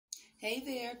Hey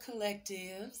there,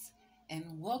 collectives, and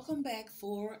welcome back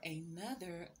for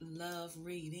another love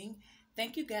reading.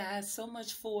 Thank you guys so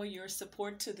much for your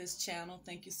support to this channel.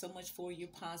 Thank you so much for your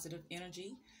positive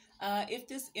energy. If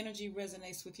this energy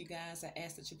resonates with you guys, I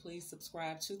ask that you please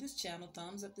subscribe to this channel,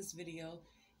 thumbs up this video,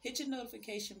 hit your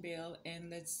notification bell, and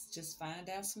let's just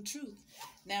find out some truth.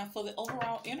 Now, for the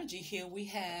overall energy here, we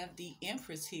have the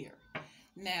Empress here.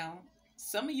 Now,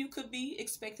 some of you could be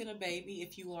expecting a baby.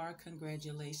 If you are,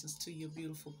 congratulations to your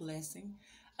beautiful blessing.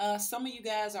 Some of you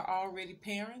guys are already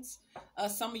parents.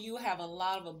 Some of you have a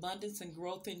lot of abundance and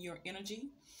growth in your energy.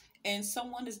 And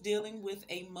someone is dealing with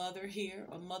a mother here,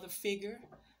 a mother figure,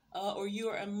 or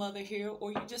you're a mother here,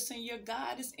 or you're just in your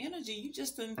goddess energy. You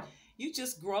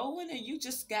just growing and you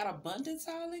just got abundance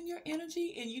all in your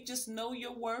energy, and you just know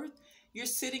your worth. You're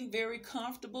sitting very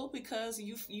comfortable because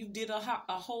you did a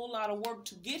whole lot of work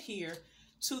to get here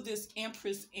to this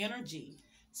Empress energy.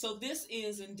 So this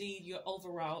is indeed your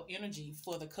overall energy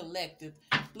for the collective.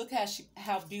 Look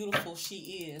how beautiful she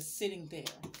is sitting there.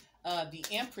 The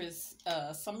Empress,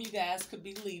 some of you guys could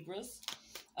be Libras,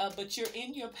 but you're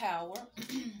in your power.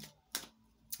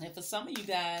 And for some of you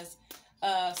guys,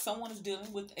 someone is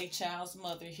dealing with a child's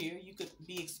mother here. You could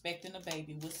be expecting a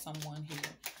baby with someone here.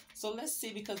 So let's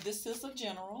see, because this is a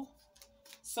general.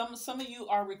 Some of you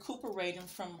are recuperating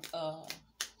from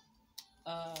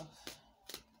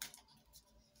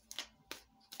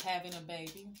having a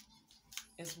baby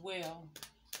as well.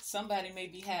 Somebody may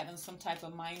be having some type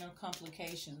of minor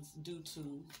complications due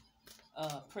to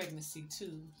pregnancy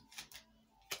too.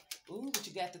 Ooh, but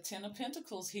you got the Ten of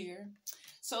Pentacles here.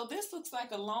 So this looks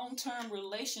like a long-term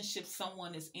relationship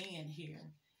someone is in here.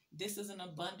 This is an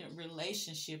abundant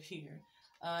relationship here.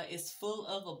 It's full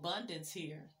of abundance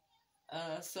here.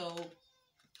 So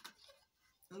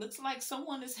it looks like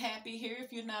someone is happy here.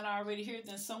 If you're not already here,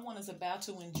 then someone is about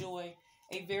to enjoy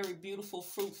a very beautiful,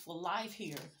 fruitful life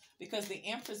here, because the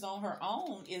Empress on her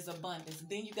own is abundance.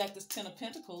 Then you got this Ten of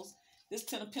Pentacles. This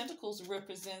Ten of Pentacles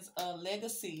represents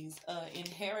legacies,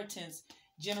 inheritance,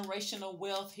 generational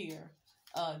wealth here.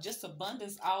 Just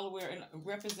abundance all the way, and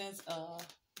represents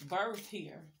birth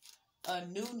here,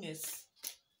 newness.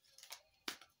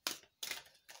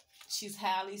 She's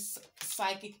highly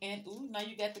psychic, and ooh, now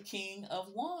you got the King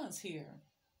of Wands here.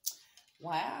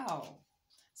 Wow.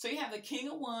 So you have the King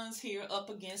of Wands here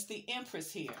up against the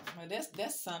Empress here. Now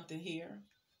that's something here.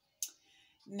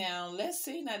 Now let's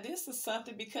see. Now this is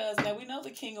something, because now we know the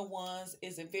King of Wands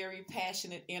is a very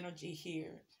passionate energy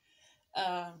here.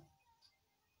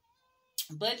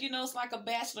 But you know, it's like a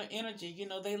bachelor energy. You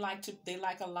know, they like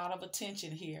a lot of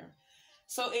attention here.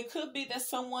 So it could be that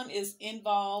someone is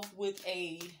involved with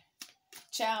a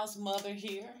child's mother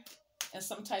here, and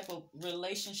some type of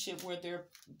relationship where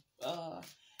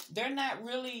they're not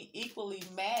really equally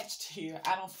matched here.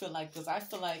 I don't feel like, because I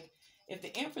feel like if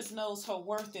the Empress knows her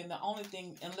worth, then the only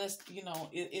thing, unless, you know,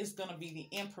 it is going to be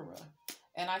the Emperor.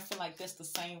 And I feel like that's the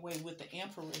same way with the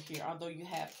Emperor here, although you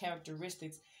have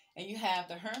characteristics, and you have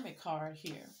the Hermit card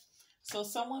here. So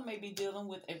someone may be dealing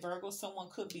with a Virgo. Someone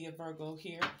could be a Virgo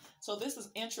here. So this is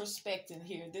introspecting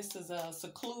here. This is a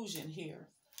seclusion here.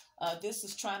 This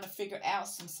is trying to figure out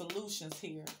some solutions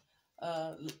here.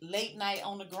 Late night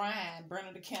on the grind,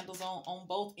 burning the candles on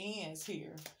both ends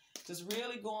here. Just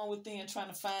really going within, trying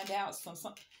to find out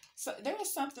so there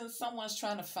is something someone's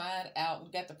trying to find out.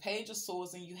 We got the Page of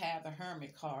Swords, and you have the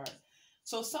Hermit card.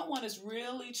 So someone is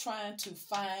really trying to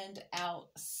find out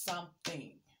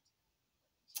something.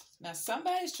 Now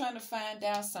somebody's trying to find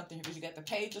out something here, because you got the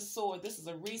Page of Swords. This is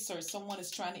a research. Someone is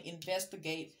trying to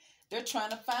investigate. They're trying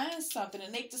to find something,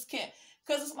 and they just can't,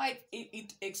 because it's like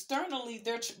externally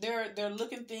they're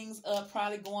looking things up,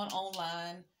 probably going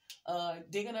online,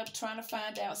 digging up, trying to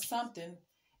find out something,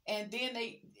 and then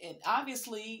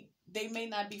obviously they may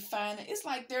not be finding. It's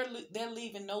like they're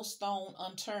leaving no stone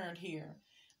unturned here.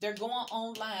 They're going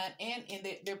online and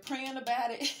they're praying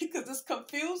about it because it's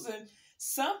confusing.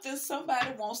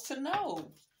 Somebody wants to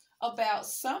know about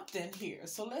something here.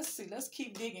 So let's see. Let's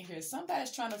keep digging here.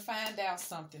 Somebody's trying to find out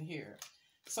something here.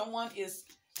 Someone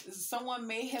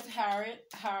may have hired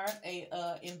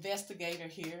a investigator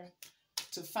here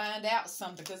to find out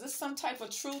something, because it's some type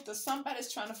of truth that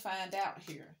somebody's trying to find out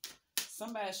here.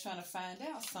 Somebody's trying to find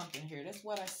out something here. That's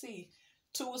what I see.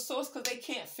 To a source, because they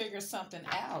can't figure something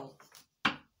out.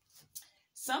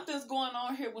 Something's going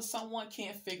on here where someone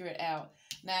can't figure it out.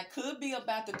 Now, it could be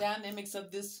about the dynamics of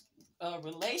this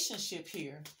relationship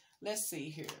here. Let's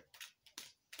see here.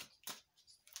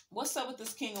 What's up with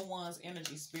this King of Wands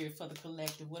energy, spirit, for the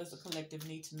collective? What does the collective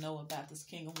need to know about this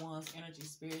King of Wands energy,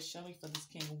 spirit? Show me for this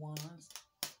King of Wands.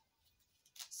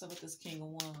 What's up with this King of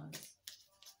Wands?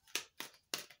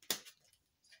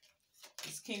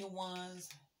 King of Wands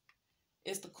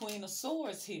is the Queen of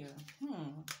Swords here.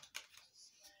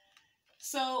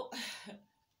 So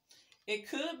it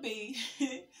could be,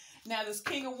 now this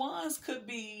King of Wands could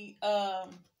be,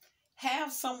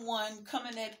 have someone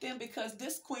coming at them, because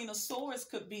this Queen of Swords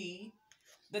could be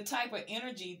the type of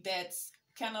energy that's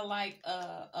kind of like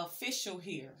official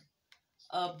here,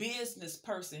 a business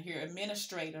person here,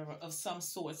 administrator of some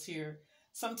sorts here,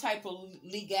 some type of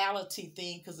legality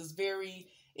thing, because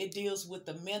it deals with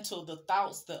the mental, the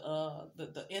thoughts,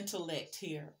 the intellect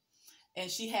here.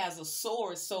 And she has a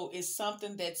sword, so it's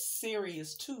something that's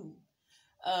serious too.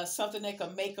 Something that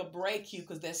could make or break you,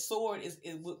 because that sword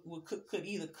could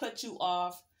either cut you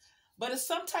off, but it's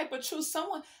some type of truth.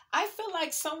 I feel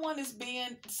like someone is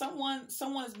being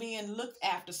looked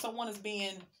after.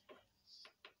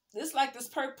 It's like this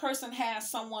person has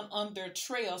someone on their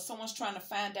trail. Someone's trying to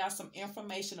find out some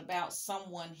information about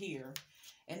someone here,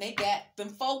 and they got them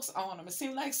folks on them. It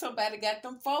seems like somebody got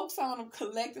them folks on them,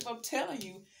 collective. I'm telling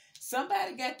you.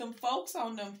 Somebody got them folks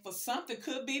on them for something.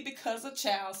 Could be because of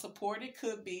child support. It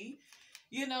could be,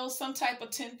 some type of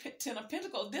ten of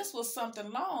Pentacles. This was something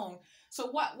long.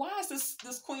 So why is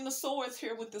this Queen of Swords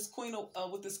here with this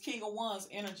with this King of Wands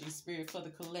energy, Spirit, for the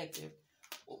collective?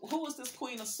 Who is this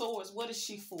Queen of Swords? What is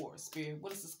she for, Spirit?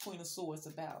 What is this Queen of Swords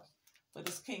about for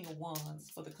this King of Wands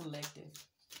for the collective?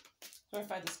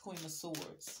 Clarify this Queen of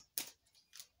Swords.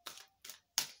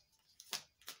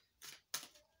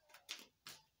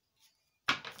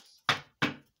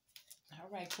 All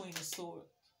right, Queen of Swords.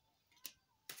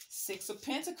 Six of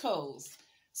Pentacles.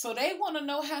 So they want to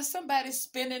know how somebody's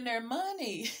spending their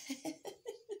money.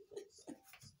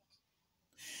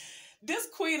 This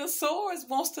Queen of Swords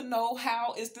wants to know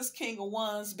how is this King of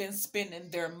Wands been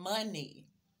spending their money.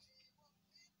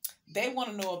 They want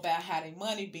to know about how their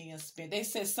money being spent. They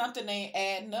said something ain't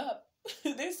adding up.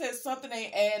 They said something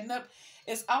ain't adding up.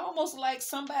 It's almost like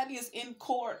somebody is in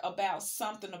court about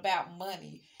something about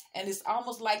money. And it's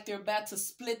almost like they're about to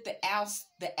split the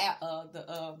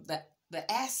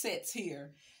assets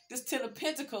here. This Ten of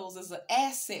Pentacles is an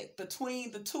asset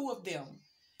between the two of them.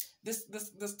 This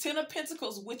Ten of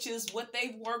Pentacles, which is what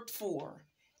they've worked for,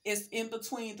 is in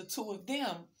between the two of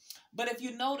them. But if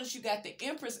you notice, you got the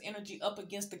Empress energy up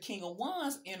against the King of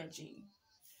Wands energy.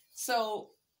 So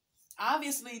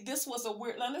obviously this was a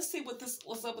weird. Now let's see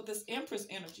what's up with this Empress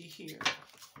energy here.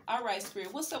 All right,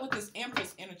 Spirit, what's up with this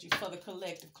Empress energy for the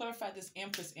collective? Clarify this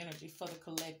Empress energy for the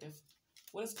collective.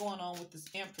 What is going on with this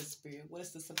Empress, Spirit? What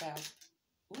is this about?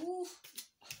 Ooh.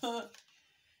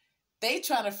 They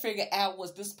trying to figure out,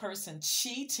 was this person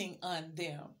cheating on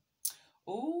them?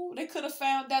 Ooh, they could have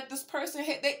found out this person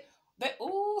had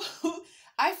ooh.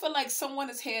 I feel like someone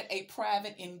has had a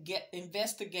private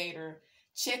investigator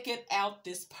checking out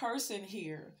this person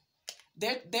here.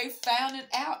 They found it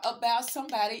out about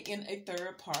somebody in a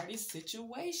third party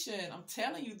situation. I'm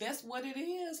telling you, that's what it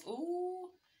is. Ooh.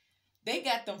 They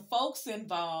got them folks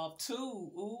involved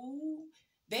too. Ooh.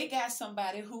 They got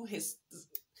somebody who has.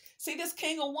 See, this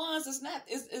King of Wands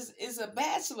is a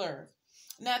bachelor.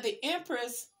 Now the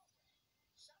Empress,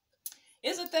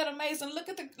 isn't that amazing? Look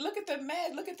at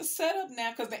the setup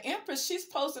now, because the Empress, she's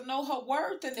supposed to know her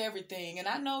worth and everything. And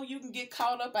I know you can get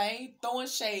caught up. I ain't throwing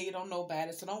shade on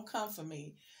nobody, so don't come for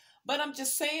me. But I'm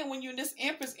just saying, when you're in this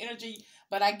Empress energy,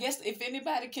 but I guess if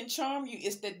anybody can charm you,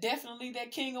 it's definitely that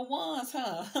King of Wands,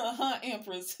 huh? Huh,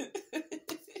 Empress.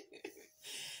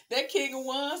 That King of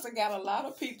Wands and got a lot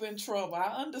of people in trouble.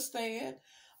 I understand.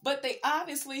 But they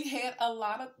obviously had a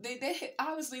lot of, they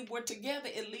obviously were together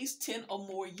at least 10 or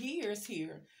more years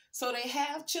here. So they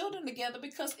have children together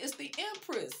because it's the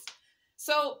Empress.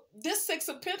 So this Six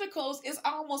of Pentacles is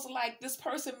almost like this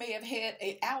person may have had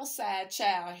an outside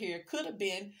child here. Could have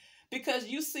been, because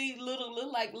you see little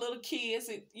kids,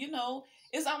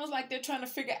 it's almost like they're trying to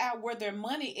figure out where their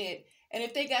money at. And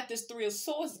if they got this Three of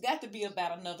Swords, it's got to be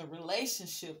about another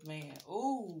relationship, man.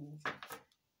 Ooh.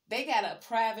 They got a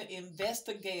private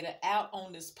investigator out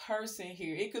on this person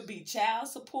here. It could be child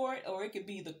support, or it could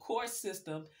be the court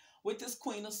system with this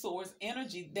Queen of Swords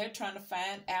energy. They're trying to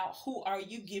find out, who are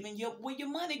you giving where your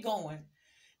money going?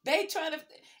 They trying to,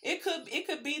 it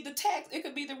could be the tax, it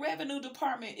could be the revenue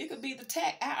department, it could be the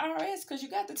tax IRS, because you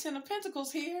got the Ten of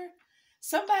Pentacles here.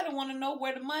 Somebody want to know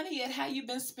where the money at, how you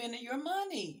been spending your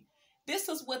money. This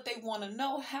is what they want to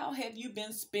know. How have you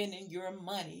been spending your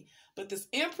money? But this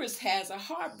Empress has a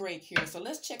heartbreak here. So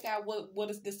let's check out what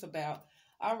is this about.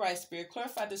 All right, Spirit,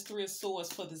 clarify this Three of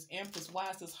Swords for this Empress. Why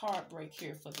is this heartbreak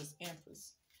here for this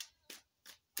Empress?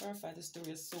 Clarify this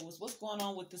Three of Swords. What's going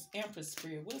on with this Empress,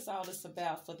 Spirit? What is all this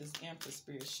about for this Empress,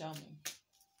 Spirit? Show me.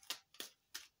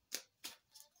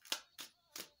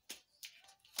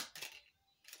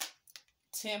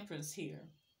 Temperance here.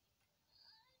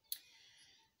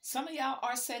 Some of y'all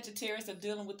are Sagittarius are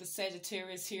dealing with the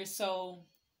Sagittarius here. So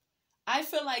I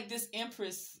feel like this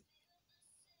Empress,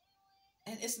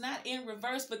 and it's not in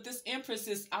reverse, but this Empress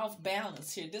is off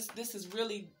balance here. This has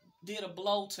really did a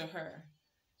blow to her.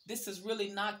 This has really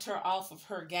knocked her off of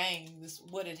her game. This is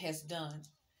what it has done.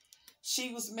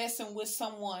 She was messing with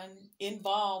someone,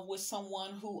 involved with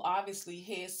someone who obviously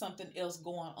had something else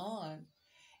going on.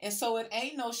 And so it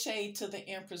ain't no shade to the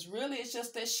Empress. Really, it's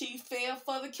just that she fell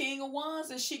for the King of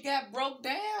Wands and she got broke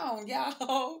down,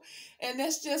 y'all. And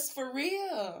that's just for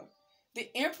real. The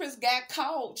Empress got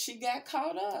caught. She got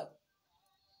caught up.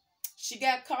 She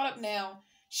got caught up now.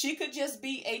 She could just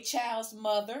be a child's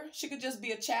mother. She could just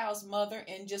be a child's mother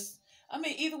and just, I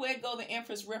mean, either way it go, the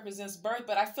Empress represents birth.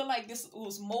 But I feel like this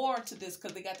was more to this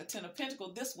because they got the Ten of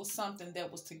Pentacles. This was something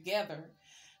that was together.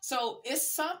 So it's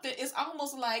something, it's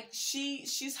almost like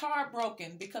she's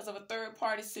heartbroken because of a third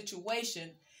party situation.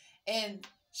 And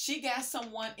she got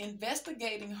someone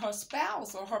investigating her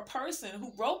spouse or her person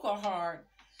who broke her heart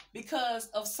because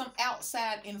of some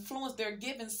outside influence they're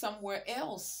given somewhere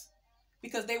else.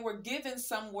 Because they were given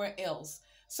somewhere else.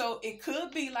 So it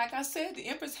could be, like I said, the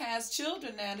Empress has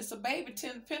children now. It's a baby.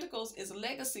 Ten of Pentacles is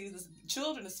legacy. It's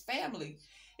children. It's family.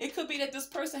 It could be that this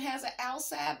person has an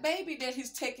outside baby that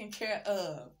he's taking care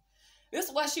of. This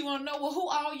is why she want to know, well, who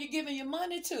all you giving your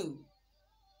money to?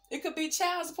 It could be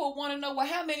child support want to know, well,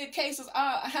 how many cases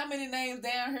are, how many names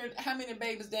down here, how many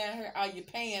babies down here are you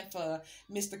paying for,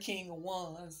 Mr. King of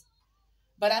Wands?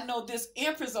 But I know this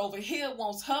Empress over here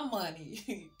wants her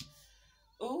money.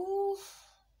 Ooh,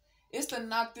 it's to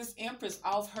knock this Empress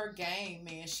off her game,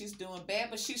 man. She's doing bad,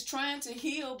 but she's trying to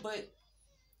heal, but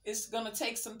it's going to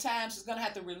take some time. She's going to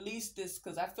have to release this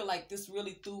because I feel like this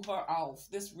really threw her off.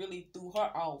 This really threw her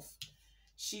off.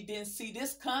 She didn't see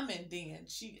this coming then.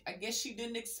 I guess she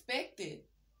didn't expect it.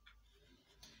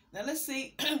 Now let's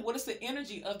see what is the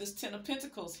energy of this Ten of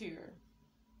Pentacles here.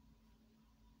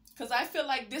 Because I feel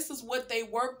like this is what they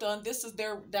worked on. This is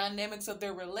their dynamics of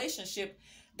their relationship.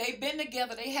 They've been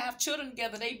together. They have children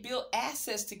together. They built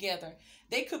assets together.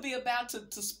 They could be about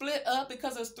to split up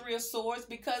because it's Three of Swords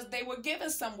because they were given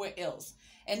somewhere else.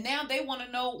 And now they want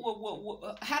to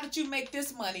know, how did you make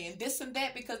this money and this and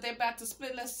that because they're about to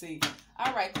split. Let's see.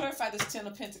 All right, clarify this Ten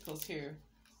of Pentacles here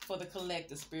for the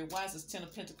collective spirit. Why is this Ten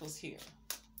of Pentacles here?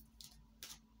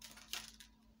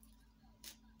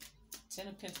 Ten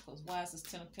of Pentacles. Why is this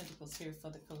Ten of Pentacles here for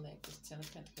the collective? Ten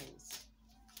of Pentacles.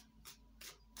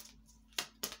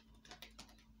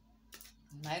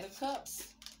 Knight of Cups.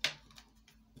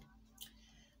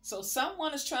 So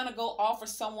someone is trying to go offer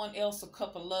someone else a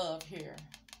cup of love here.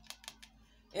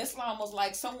 It's almost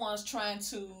like someone's trying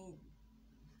to,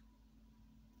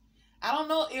 I don't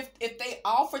know if they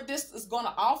offer this, is going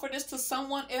to offer this to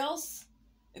someone else.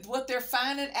 It's what they're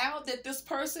finding out, that this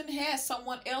person has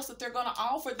someone else that they're going to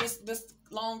offer this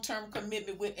long-term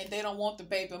commitment with, and they don't want the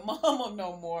baby mama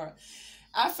no more.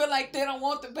 I feel like they don't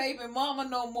want the baby mama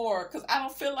no more because I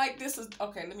don't feel like this is...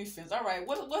 Okay, let me finish. All right,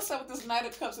 what's up with this Knight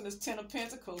of Cups and this Ten of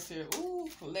Pentacles here? Ooh,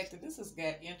 collective. This has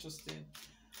got interesting.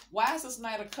 Why is this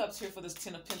Knight of Cups here for this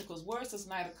Ten of Pentacles? Where is this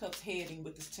Knight of Cups heading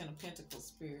with this Ten of Pentacles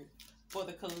spirit? For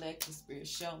the collective spirit,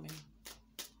 show me.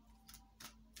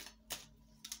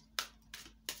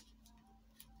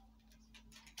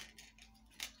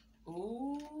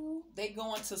 Ooh, they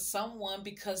going to someone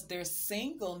because they're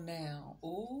single now.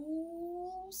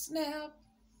 Ooh, snap.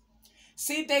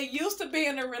 See, they used to be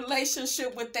in a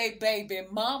relationship with their baby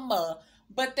mama,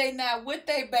 but they not with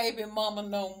their baby mama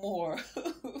no more.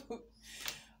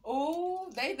 Ooh,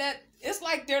 it's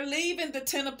like they're leaving the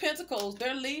Ten of Pentacles.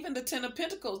 They're leaving the Ten of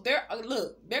Pentacles.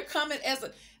 They're coming as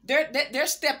a, they're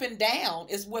stepping down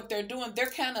is what they're doing. They're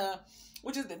kind of,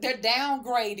 they're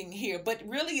downgrading here, but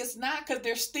really it's not because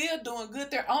they're still doing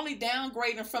good. They're only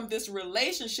downgrading from this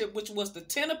relationship, which was the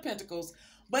Ten of Pentacles,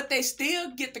 but they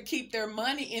still get to keep their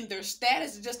money in their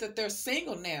status. It's just that they're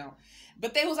single now,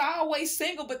 but they was always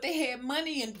single, but they had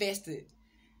money invested.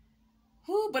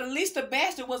 Whew, but at least the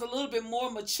bachelor was a little bit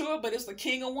more mature, but it's the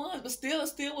King of Wands, but still, it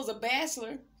still was a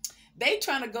bachelor. They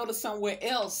trying to go to somewhere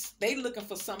else. They looking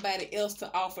for somebody else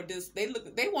to offer this. They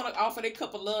want to offer their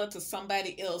cup of love to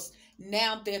somebody else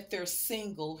now that they're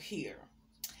single here.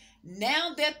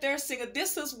 Now that they're single,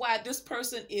 this is why this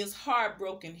person is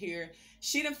heartbroken here.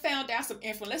 She done found out some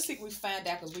info. Let's see if we find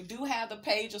out, because we do have the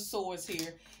Page of Swords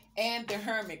here and the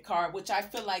Hermit card, which I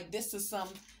feel like this is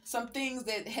some things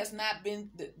that has not been,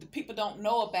 the people don't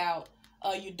know about.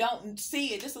 You don't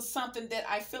see it. This is something that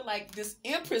I feel like this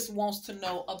Empress wants to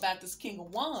know about this King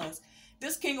of Wands.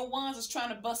 this King of Wands is trying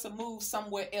to bust a move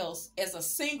somewhere else as a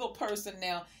single person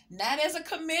now, not as a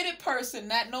committed person,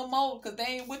 not no more, because they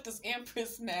ain't with this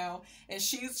Empress now, and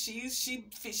she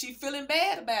feeling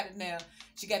bad about it now.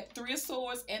 She got the Three of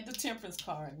Swords and the Temperance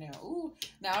card now. Ooh,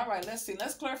 now all right, let's see.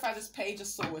 Let's clarify this Page of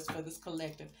Swords for this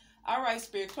collective. All right,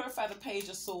 Spirit, clarify the Page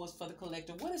of Swords for the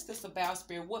collective. What is this about,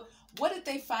 Spirit? What did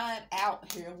they find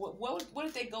out here? What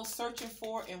did they go searching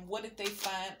for, and what did they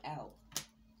find out?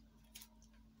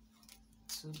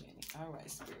 Too many. All right,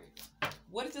 Spirit.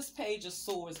 What did this Page of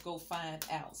Swords go find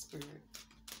out, Spirit?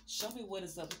 Show me what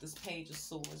is up with this Page of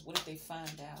Swords. What did they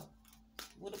find out?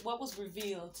 What was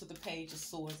revealed to the Page of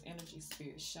Swords energy,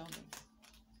 Spirit? Show me.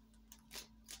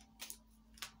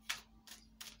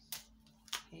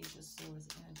 Page of Swords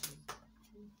energy.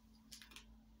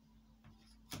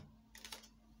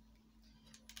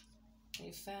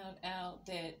 They found out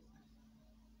that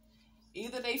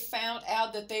either they found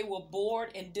out that they were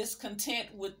bored and discontent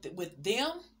with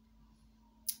them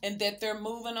and that they're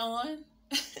moving on.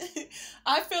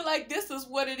 I feel like this is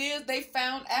what it is. They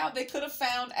found out. They could have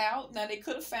found out. Now, they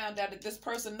could have found out that this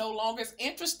person no longer is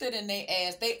interested in their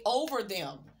ass. They over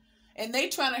them. And they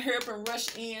trying to hurry up and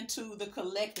rush into the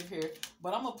collective here.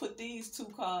 But I'm going to put these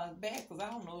two cards back because I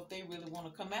don't know if they really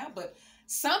want to come out. But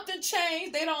something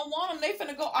changed. They don't want them. They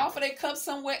finna go offer their cup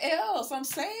somewhere else. I'm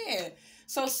saying.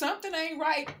 So something ain't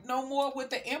right no more with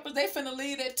the Empress. They finna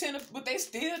leave at 10, but they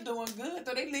still doing good.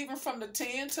 Though they leaving from the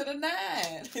 10 to the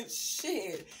 9.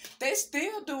 Shit. They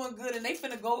still doing good. And they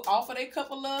finna go offer their cup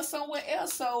of love somewhere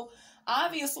else. So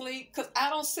obviously, because I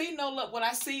don't see no love. What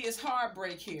I see is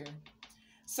heartbreak here.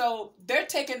 So they're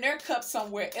taking their cup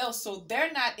somewhere else. So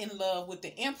they're not in love with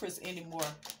the Empress anymore.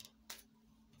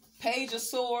 Page of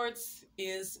Swords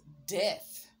is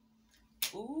death.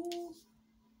 Ooh.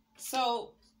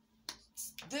 So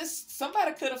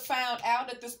somebody could have found out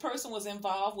that this person was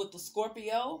involved with the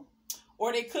Scorpio.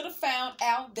 Or they could have found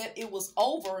out that it was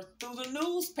over through the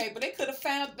newspaper. They could have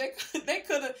found, they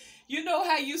could have, you know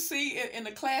how you see in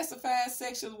the classified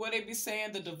sections where they be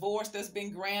saying the divorce that's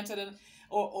been granted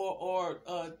or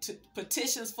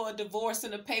petitions for a divorce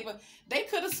in the paper. They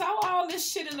could have saw all this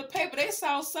shit in the paper. They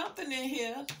saw something in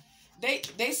here.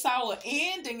 They saw an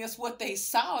ending is what they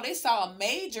saw. They saw a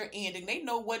major ending. They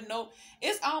know what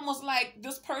it's almost like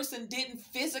this person didn't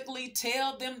physically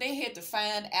tell them. They had to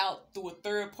find out through a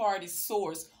third-party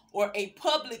source or a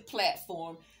public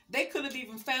platform. They could have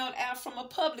even found out from a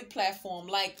public platform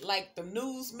like the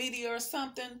news media or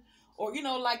something. Or, you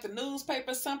know, like the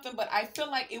newspaper or something. But I feel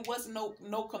like it wasn't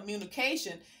no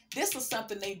communication. This was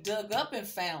something they dug up and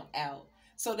found out.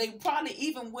 So they probably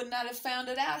even would not have found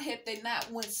it out had they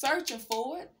not went searching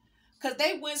for it. Because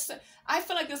they went... I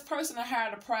feel like this person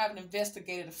hired a private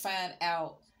investigator to find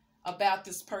out about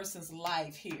this person's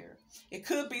life here. It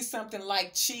could be something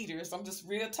like cheaters. I'm just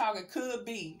real talking. It could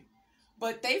be.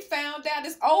 But they found out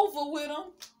it's over with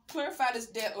them. Clarify this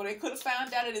death, or they could have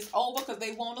found out it is over because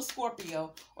they want a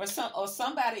Scorpio, or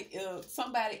somebody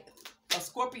a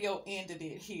Scorpio ended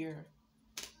it here.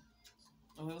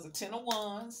 Oh, it was a 10 of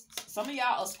Wands. Some of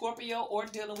y'all are Scorpio or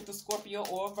dealing with the Scorpio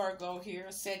or Virgo here,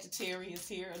 Sagittarius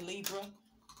here, Libra.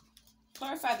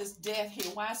 Clarify this death here.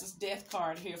 Why is this death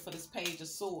card here for this Page of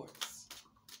Swords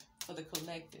for the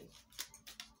collective?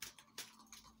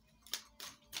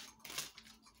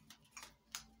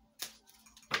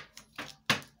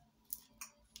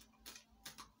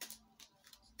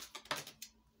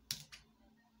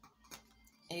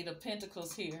 Eight of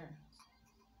Pentacles here.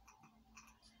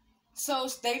 So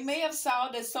they may have saw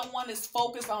that someone is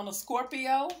focused on a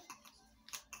Scorpio.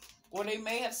 Or they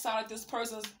may have saw that this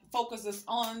person's focus is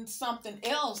on something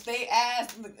else. They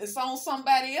asked it's on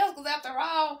somebody else. Because after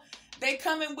all, they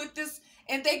come in with this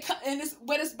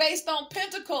but it's based on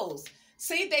Pentacles.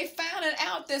 See, they found it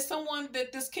out that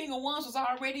this King of Wands was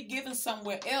already given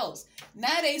somewhere else.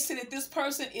 Now they see that this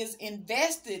person is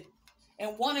invested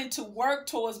and wanting to work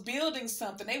towards building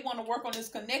something. They want to work on this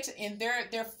connection, and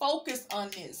they're focused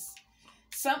on this.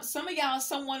 Some of y'all,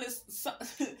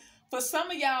 for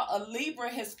some of y'all, a Libra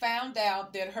has found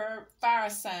out that her fire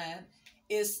sign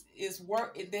is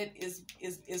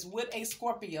with a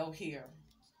Scorpio here.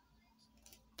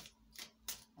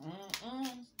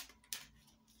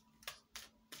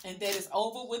 And that is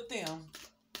over with them.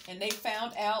 And they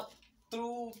found out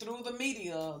through the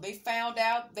media. They found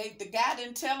out, the guy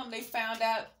didn't tell them. They found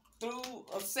out through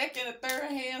a second or third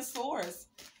hand source.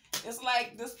 It's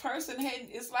like this person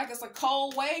it's like it's a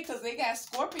cold way because they got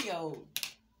Scorpio.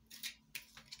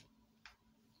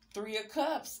 3 of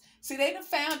Cups. See, they done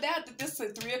found out that this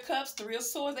is 3 of Cups, 3 of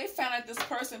Swords. They found out this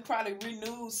person probably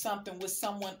renewed something with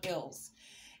someone else.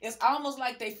 It's almost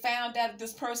like they found out that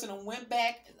this person and went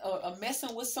back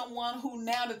messing with someone who,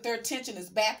 now that their attention is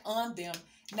back on them,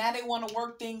 now they want to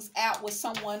work things out with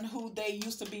someone who they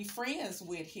used to be friends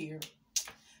with here.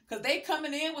 Because they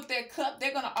coming in with their cup,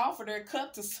 they're going to offer their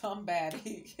cup to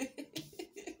somebody.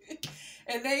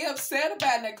 And they upset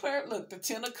about it. Now, look, the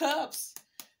 10 of Cups.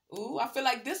 Ooh, I feel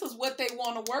like this is what they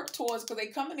want to work towards, because they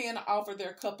coming in to offer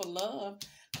their cup of love.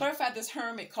 Clarify this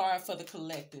Hermit card for the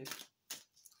collective.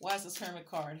 Why is this Hermit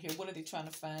card here? What are they trying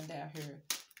to find out here?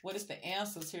 What is the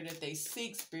answers here that they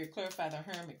seek, Spirit? Clarify the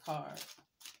Hermit card.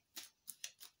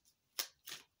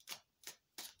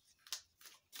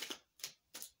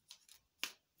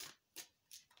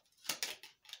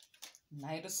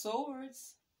 Knight of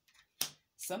Swords.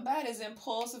 Somebody's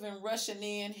impulsive and rushing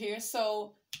in here.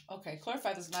 So, okay,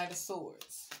 clarify this Knight of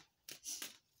Swords.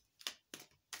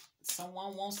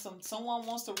 Someone wants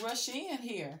to rush in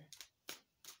here.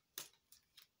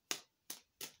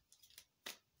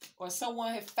 Or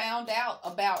someone had found out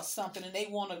about something and they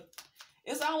want to,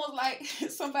 it's almost like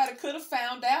somebody could have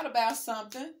found out about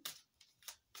something.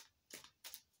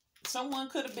 Someone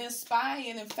could have been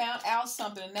spying and found out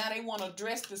something, and now they want to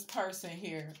address this person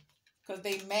here because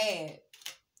they mad.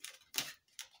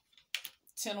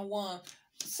 10 of Wands.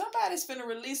 Somebody's finna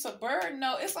release a burden.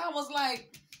 No, it's almost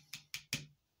like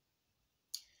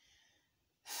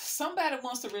somebody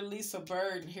wants to release a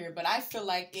burden here, but I feel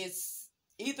like it's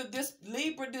either this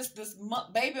Libra, this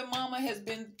baby mama has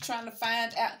been trying to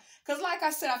find out. Because like I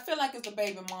said, I feel like it's a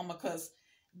baby mama because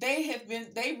they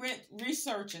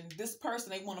researching this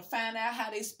person. They want to find out how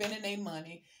they spending their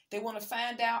money. They want to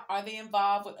find out, are they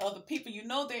involved with other people? You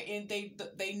know,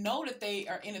 they know that they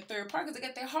are in a third party because they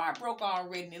got their heart broke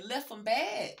already and it left them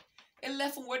bad. It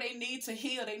left them where they need to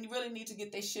heal. They really need to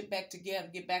get their shit back together,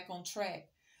 get back on track.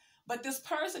 But this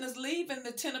person is leaving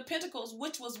the 10 of Pentacles,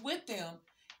 which was with them,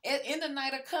 in the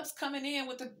Knight of Cups, coming in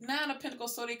with the 9 of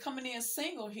Pentacles. So they're coming in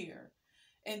single here.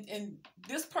 And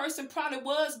this person probably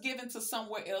was given to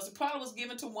somewhere else. It probably was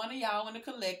given to one of y'all in the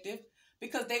collective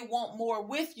because they want more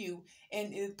with you.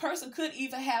 And the person could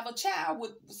even have a child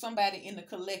with somebody in the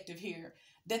collective here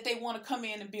that they want to come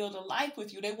in and build a life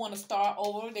with you. They want to start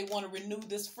over. They want to renew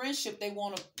this friendship. They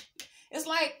want to, it's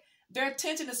like their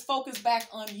attention is focused back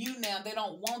on you now. They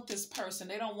don't want this person.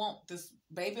 They don't want this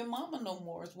baby mama no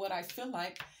more is what I feel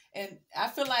like. And I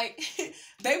feel like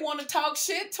they want to talk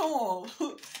shit to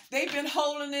them. They've been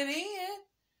holding it in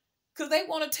because they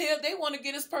want to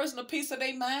get this person a piece of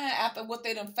their mind after what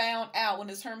they done found out when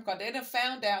this Hermit card. They done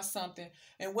found out something,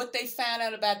 and what they found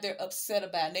out about, they're upset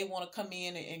about, and they want to come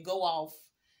in and go off.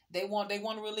 They want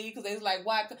to release because they're like,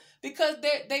 why? Because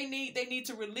they need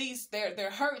to release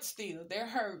their hurt still. They're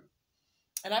hurt.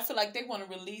 And I feel like they want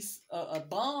to release a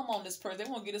bomb on this person. They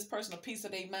want to get this person a piece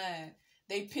of their mind.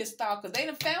 They pissed off because they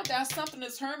done found out something.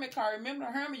 This Hermit card. Remember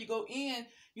the Hermit, you go in,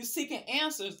 you seeking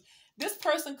answers. This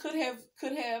person could have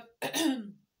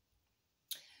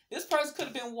this person could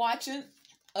have been watching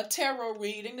a tarot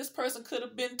reading. This person could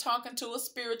have been talking to a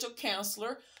spiritual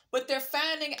counselor, but they're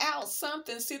finding out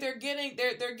something. See, they're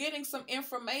getting some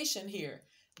information here.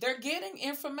 They're getting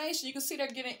information. You can see they're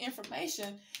getting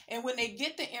information. And when they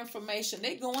get the information,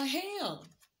 they going ham.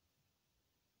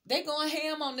 They going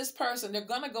ham on this person. They're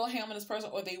going to go ham on this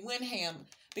person, or they went ham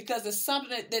because it's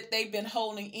something that they've been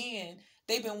holding in.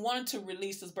 They've been wanting to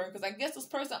release this burden because I guess this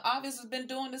person obviously has been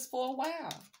doing this for a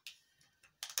while.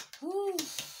 Whew.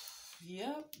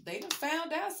 Yep. They done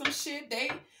found out some shit.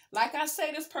 Like I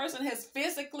say, this person has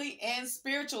physically and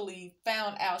spiritually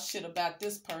found out shit about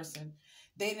this person.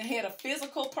 They done had a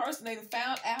physical person. They done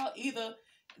found out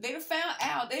They done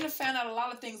found out a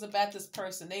lot of things about this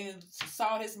person. They done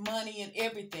saw his money and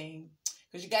everything.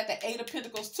 Because you got the 8 of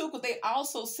Pentacles too. Because they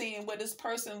also seeing where this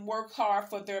person worked hard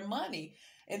for their money.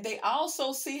 And they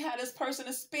also see how this person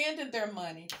is spending their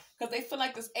money. Because they feel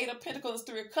like this 8 of Pentacles,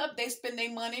 3 of Cups, they spend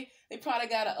their money. They probably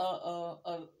got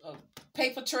a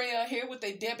paper trail here with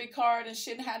their debit card and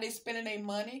shit and how they spending their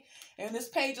money. And this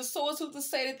Page of Swords, who's to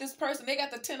say that this person, they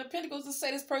got the 10 of Pentacles to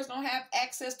say this person don't have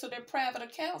access to their private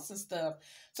accounts and stuff.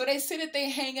 So they see that they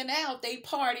hanging out, they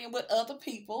partying with other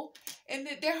people, and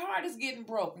their heart is getting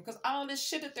broken because all this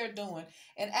shit that they're doing.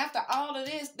 And after all of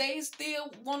this, they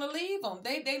still want to leave them.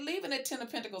 They leaving that 10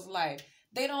 of Pentacles life.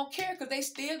 They don't care because they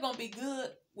still going to be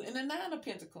good in the 9 of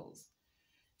Pentacles.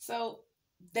 So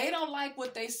they don't like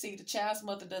what they see. The child's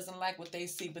mother doesn't like what they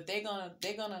see, but it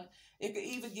could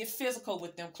even get physical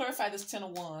with them. Clarify this 10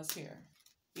 of Wands here.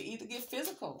 You either get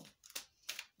physical.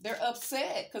 They're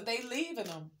upset because they leaving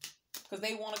them because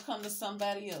they want to come to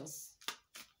somebody else.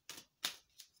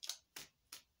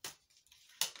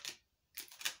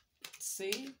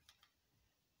 See?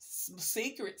 Some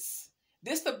secrets.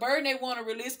 This the burden they want to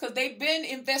release because they've been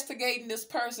investigating this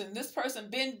person. This person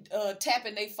been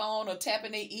tapping their phone or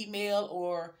tapping their email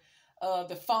or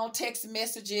the phone text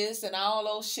messages and all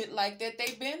those shit like that.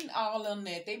 They've been all on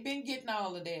that. They've been getting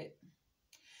all of that.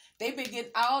 They've been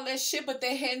getting all that shit, but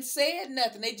they hadn't said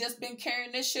nothing. They just been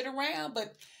carrying this shit around.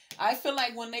 But I feel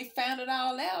like when they found it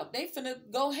all out, they finna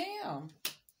go ham.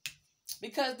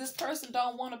 Because this person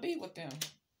don't want to be with them.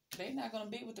 They're not going to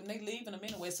be with them. They leaving them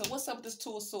anyway. So what's up with this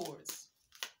Two of Swords?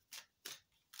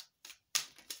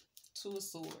 Two of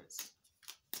Swords.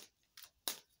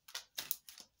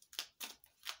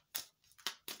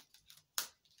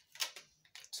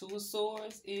 Two of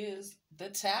Swords is the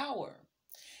Tower.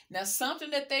 Now,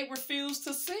 something that they refused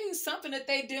to see, something that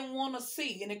they didn't want to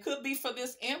see, and it could be for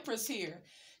this Empress here.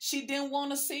 She didn't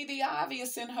want to see the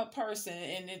obvious in her person,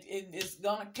 and it's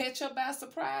going to catch her by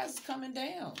surprise coming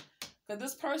down. Because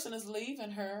this person is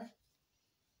leaving her,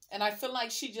 and I feel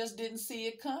like she just didn't see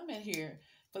it coming here.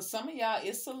 For some of y'all,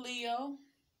 it's a Leo.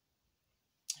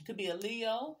 It could be a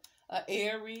Leo, a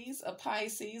Aries, a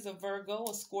Pisces, a Virgo,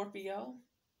 a Scorpio.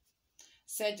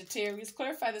 Sagittarius.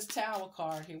 Clarify this Tower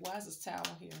card here. Why is this Tower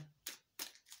here?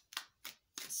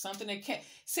 Something that can't...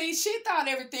 See, she thought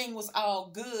everything was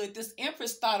all good. This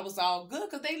Empress thought it was all good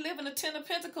because they live in a Ten of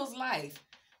Pentacles life.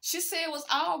 She said it was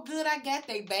all good. I got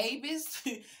they babies.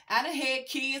 I done had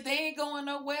kids. They ain't going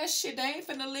nowhere. Shit, they ain't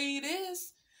finna leave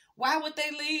this. Why would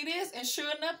they leave this? And sure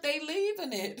enough, they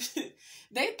leaving it.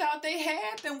 They thought they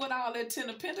had them with all their Ten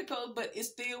of Pentacles, but it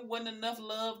still wasn't enough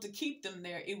love to keep them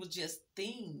there. It was just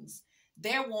things.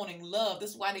 They're wanting love.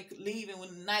 That's why they leaving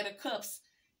with the Knight of Cups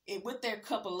with their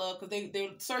cup of love, because they're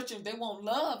searching. They want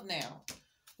love now.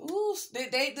 Ooh,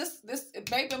 this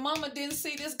baby mama didn't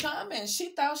see this coming. She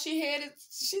thought she had it.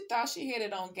 She thought she had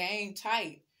it on game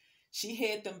tight. She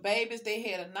had them babies. They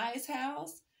had a nice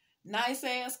house, nice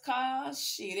ass cars.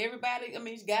 Shit, everybody. I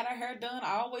mean, she got her hair done,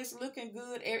 always looking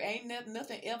good. Ain't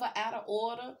nothing ever out of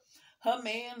order. Her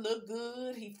man looked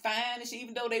good. He fine.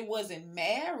 Even though they wasn't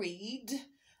married.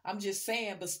 I'm just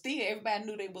saying, but still, everybody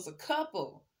knew they was a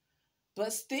couple.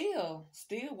 But still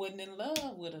wasn't in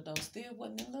love with her, though. Still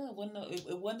wasn't in love.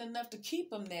 It wasn't enough to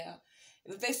keep them there.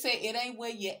 If they say it ain't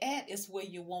where you're at, it's where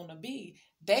you want to be.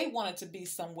 They wanted to be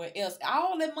somewhere else.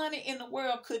 All the money in the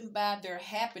world couldn't buy their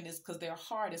happiness because their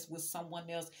heart is with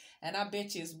someone else. And I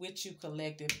bet you it's with you,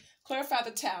 collective. Clarify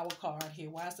the Tower card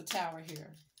here. Why is the Tower here?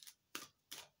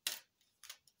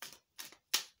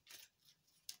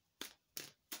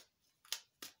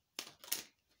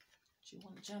 You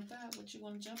want to jump out? What you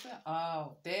want to jump out?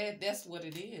 Oh, that's what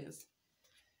it is.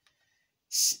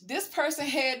 This person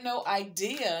had no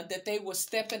idea that they were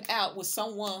stepping out with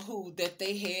someone that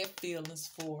they had feelings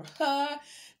for.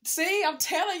 See, I'm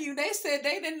telling you, they said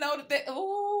they didn't know that they...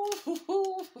 Ooh.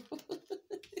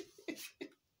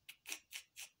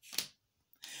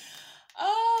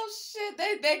 Oh, shit.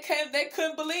 They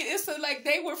couldn't believe it. It's like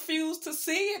they refused to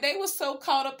see it. They were so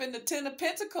caught up in the Ten of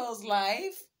Pentacles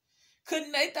life.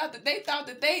 They thought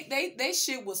that they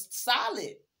shit was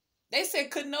solid. They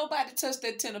said could nobody touch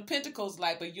that Ten of Pentacles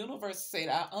life, but universe said,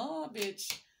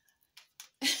 bitch.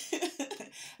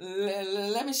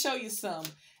 Let me show you some.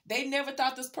 They never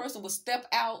thought this person would step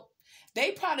out.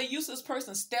 They probably used this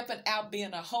person stepping out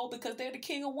being a hoe because they're the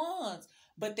King of Wands.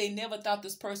 But they never thought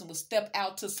this person would step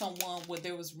out to someone where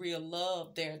there was real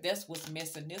love there. That's what's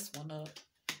messing this one up.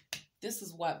 This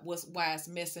is why it's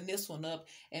messing this one up.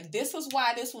 And this is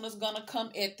why this one is going to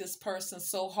come at this person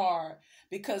so hard.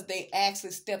 Because they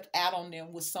actually stepped out on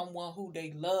them with someone who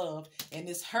they love. And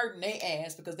it's hurting their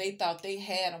ass because they thought they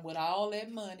had them with all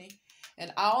that money.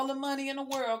 And all the money in the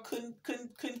world couldn't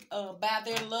buy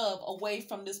their love away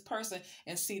from this person.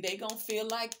 And see, they going to feel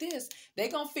like this. They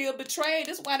going to feel betrayed.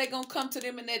 That's why they going to come to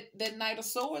them in that Knight of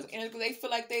Swords. And they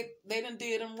feel like they done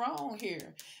did them wrong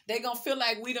here. They going to feel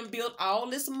like we done built all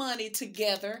this money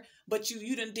together. But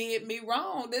you done did me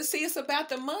wrong. See, it's about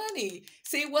the money.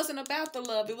 See, it wasn't about the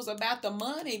love. It was about the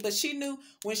money. But she knew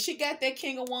when she got that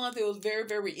King of Wands, it was very,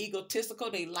 very egotistical.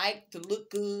 They liked to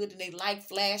look good and they like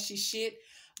flashy shit.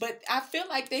 But I feel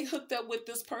like they hooked up with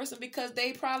this person because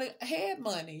they probably had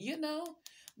money, you know.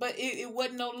 But it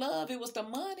wasn't no love. It was the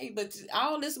money. But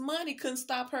all this money couldn't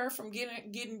stop her from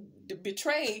getting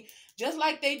betrayed. Just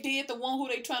like they did the one who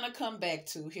they trying to come back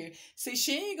to here. See,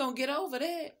 she ain't going to get over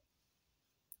that.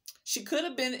 She could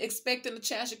have been expecting a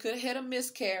child. She could have had a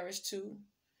miscarriage too.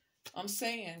 I'm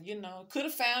saying, you know, could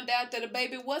have found out that a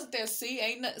baby wasn't there.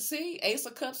 See, Ace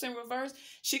of Cups in reverse.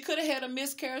 She could have had a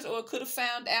miscarriage, or could have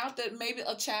found out that maybe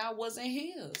a child wasn't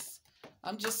his.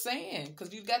 I'm just saying,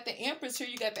 because you got the Empress here,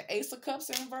 you got the Ace of Cups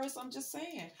in reverse. I'm just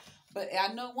saying. But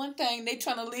I know one thing, they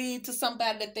trying to lead to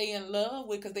somebody that they in love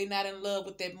with, because they not in love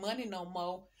with that money no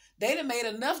more. They done made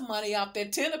enough money off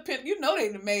that Ten of Pentacles. You know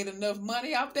they done made enough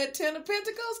money off that Ten of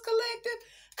Pentacles collective.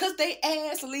 Because they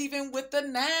ass leaving with the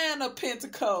Nine of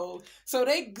Pentacles. So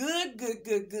they good, good,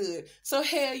 good, good. So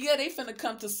hell yeah, they finna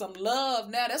come to some love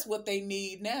now. That's what they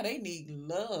need now. They need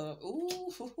love.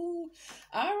 Ooh.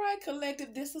 All right,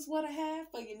 collective, this is what I have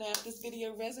for you. Now, if this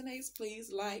video resonates, please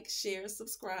like, share,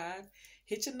 subscribe.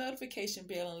 Hit your notification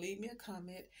bell and leave me a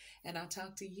comment. And I'll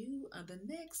talk to you on the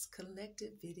next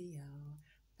collective video.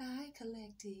 Bye,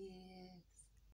 collective.